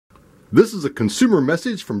This is a consumer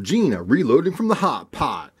message from Gina, reloading from the hot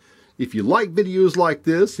pot. If you like videos like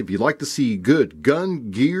this, if you'd like to see good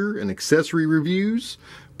gun, gear, and accessory reviews,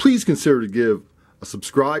 please consider to give a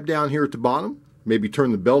subscribe down here at the bottom. Maybe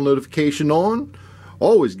turn the bell notification on.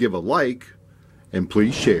 Always give a like, and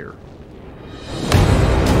please share.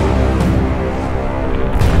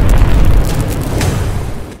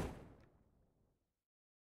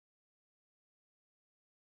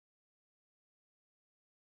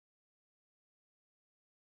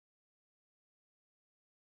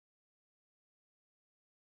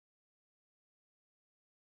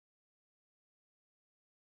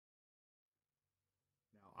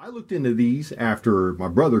 I looked into these after my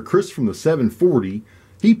brother Chris from the 740,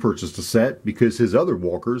 he purchased a set because his other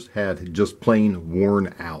walkers had just plain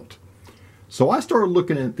worn out. So I started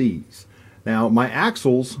looking at these. Now my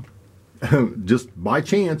axles, just by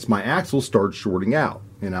chance, my axles started shorting out.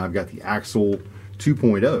 And I've got the Axle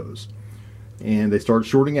 2.0s. And they started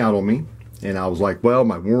shorting out on me. And I was like, well,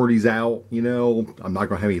 my warranty's out, you know, I'm not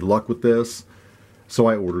going to have any luck with this. So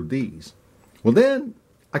I ordered these. Well then,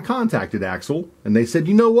 I contacted Axle and they said,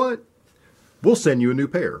 you know what? We'll send you a new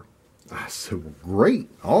pair. I said, well, great.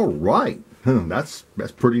 All right. That's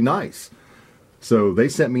pretty nice. So they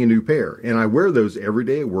sent me a new pair and I wear those every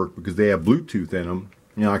day at work because they have Bluetooth in them.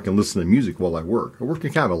 You know, I can listen to music while I work. I work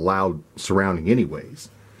in kind of a loud surrounding anyways,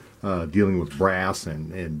 dealing with brass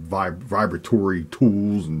and vibratory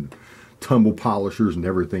tools and tumble polishers and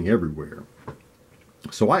everything everywhere.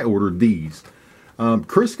 So I ordered these.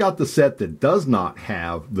 Chris got the set that does not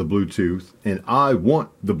have the Bluetooth, and I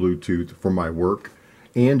want the Bluetooth for my work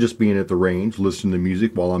and just being at the range, listening to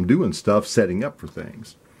music while I'm doing stuff, setting up for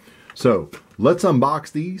things. So let's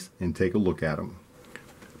unbox these and take a look at them.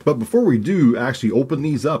 But before we do actually open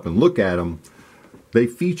these up and look at them, they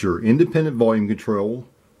feature independent volume control,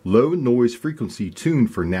 low noise frequency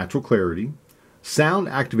tuned for natural clarity, sound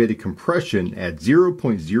activated compression at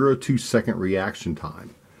 0.02 second reaction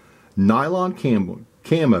time, nylon camo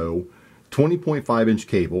 20.5 inch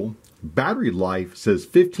cable. Battery life says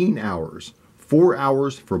 15 hours, 4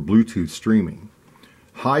 hours for Bluetooth streaming.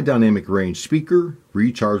 High dynamic range speaker,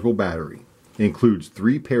 rechargeable battery. Includes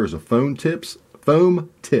 3 pairs of foam tips,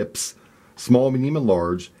 small, medium, and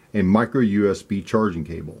large, and micro USB charging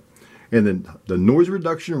cable. And then the noise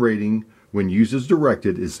reduction rating when used as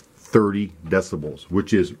directed is 30 decibels,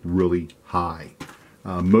 which is really high.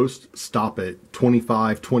 Most stop at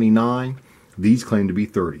 25, 29. These claim to be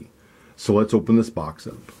 30. So let's open this box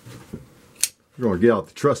up. We're going to get out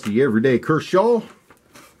the trusty everyday Kershaw.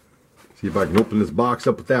 See if I can open this box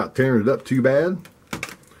up without tearing it up too bad.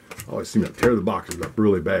 I always seem to tear the boxes up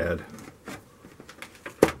really bad.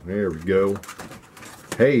 There we go.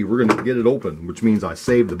 Hey, we're going to get it open, which means I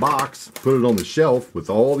saved the box, put it on the shelf with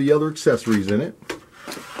all the other accessories in it.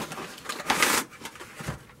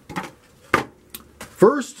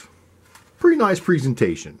 First, pretty nice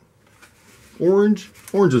presentation. Orange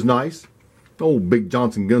is nice. Old Big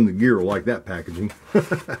Johnson Guns and Gear will like that packaging. We're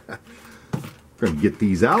going to get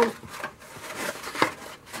these out.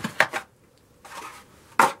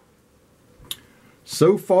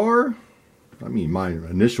 So far, I mean, my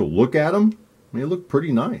initial look at them, they look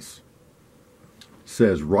pretty nice. It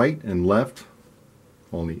says right and left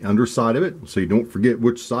on the underside of it, so you don't forget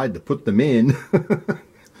which side to put them in.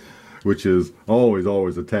 Which is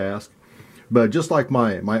always a task. But just like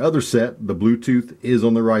my other set, the Bluetooth is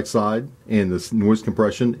on the right side and the noise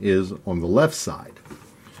compression is on the left side.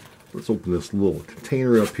 Let's open this little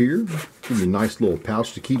container up here. Give you a nice little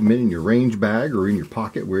pouch to keep them in your range bag or in your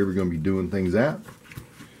pocket, wherever you're going to be doing things at.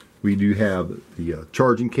 We do have the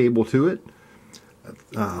charging cable to it.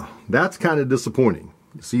 That's kind of disappointing.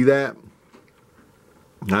 You see that?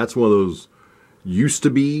 That's one of those used to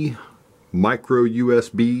be micro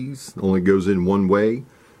USBs, only goes in one way.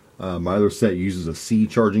 My other set uses a C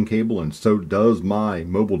charging cable, and so does my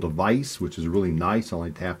mobile device, which is really nice. I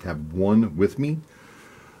only have to have one with me.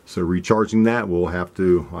 So recharging that, I have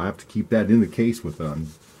to keep that in the case with them.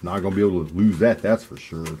 I'm not going to be able to lose that, that's for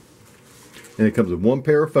sure. And it comes with 1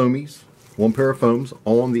 pair of foamies, 1 pair of foams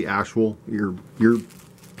on the actual ear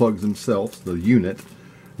plugs themselves, the unit.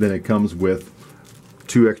 Then it comes with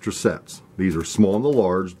 2 extra sets. These are small and the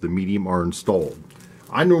large, the medium are installed.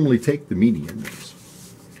 I normally take the mediums.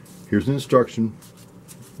 Here's an instruction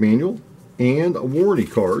manual and a warranty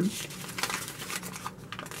card.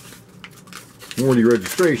 Warranty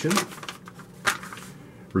registration.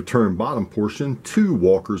 Return bottom portion to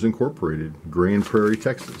Walkers Incorporated, Grand Prairie,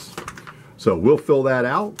 Texas. So we'll fill that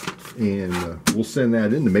out and we'll send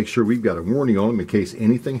that in to make sure we've got a warranty on them in case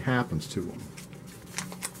anything happens to them.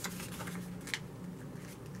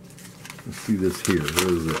 Let's see this here.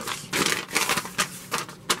 What is this?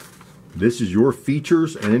 This is your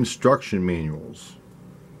features and instruction manuals.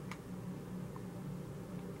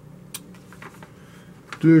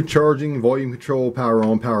 Do charging, volume control, power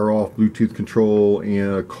on, power off, Bluetooth control,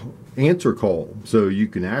 and answer call. So you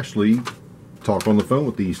can actually talk on the phone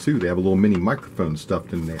with these too. They have a little mini microphone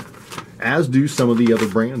stuffed in there, as do some of the other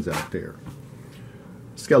brands out there.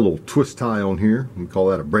 It's got a little twist tie on here. We call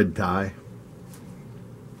that a bread tie.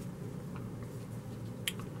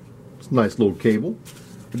 It's a nice little cable.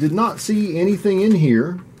 I did not see anything in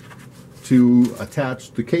here to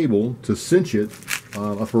attach the cable to cinch it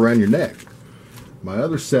up around your neck. My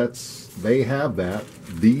other sets, they have that.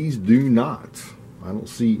 These do not. I don't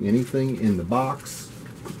see anything in the box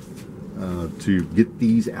to get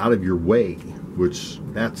these out of your way, which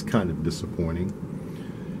that's kind of disappointing,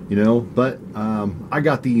 you know. But I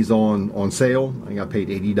got these on sale. I think I paid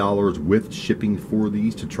 $80 with shipping for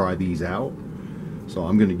these to try these out. So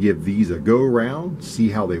I'm going to give these a go around, see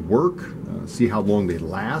how they work, see how long they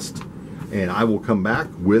last, and I will come back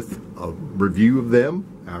with a review of them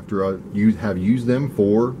after I have used them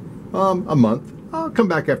for a month. I'll come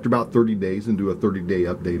back after about 30 days and do a 30-day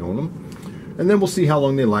update on them. And then we'll see how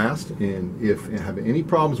long they last. And if I have any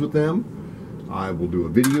problems with them, I will do a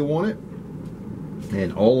video on it.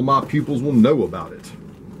 And all of my pupils will know about it.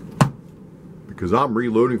 Because I'm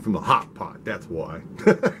reloading from the hot pot, that's why.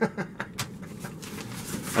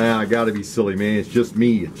 I gotta be silly, man. It's just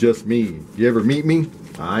me. It's just me. You ever meet me?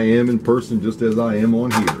 I am in person just as I am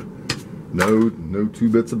on here. No two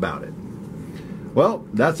bits about it. Well,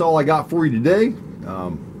 that's all I got for you today.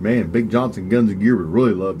 Man, Big Johnson Guns and Gear would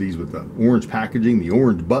really love these with the orange packaging, the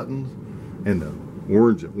orange buttons, and the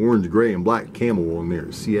orange, gray, and black camel on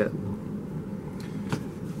there. See it?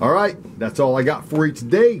 All right, that's all I got for you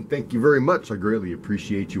today. Thank you very much. I greatly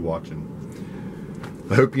appreciate you watching.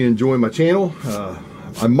 I hope you enjoy my channel.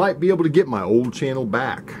 I might be able to get my old channel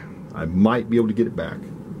back. I might be able to get it back.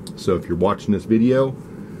 So if you're watching this video,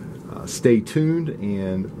 stay tuned,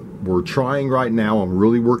 and we're trying right now. I'm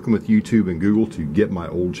really working with YouTube and Google to get my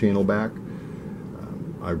old channel back.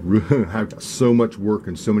 I really have got so much work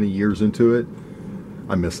and so many years into it.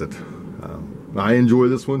 I miss it. I enjoy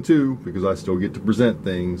this one too because I still get to present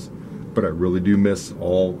things, but I really do miss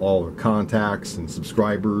all the contacts and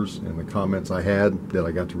subscribers and the comments I had that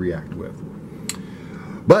I got to react with.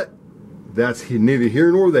 But that's neither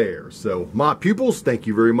here nor there. So my pupils, thank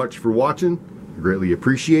you very much for watching. I greatly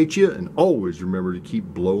appreciate you, and always remember to keep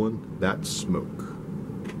blowing that smoke.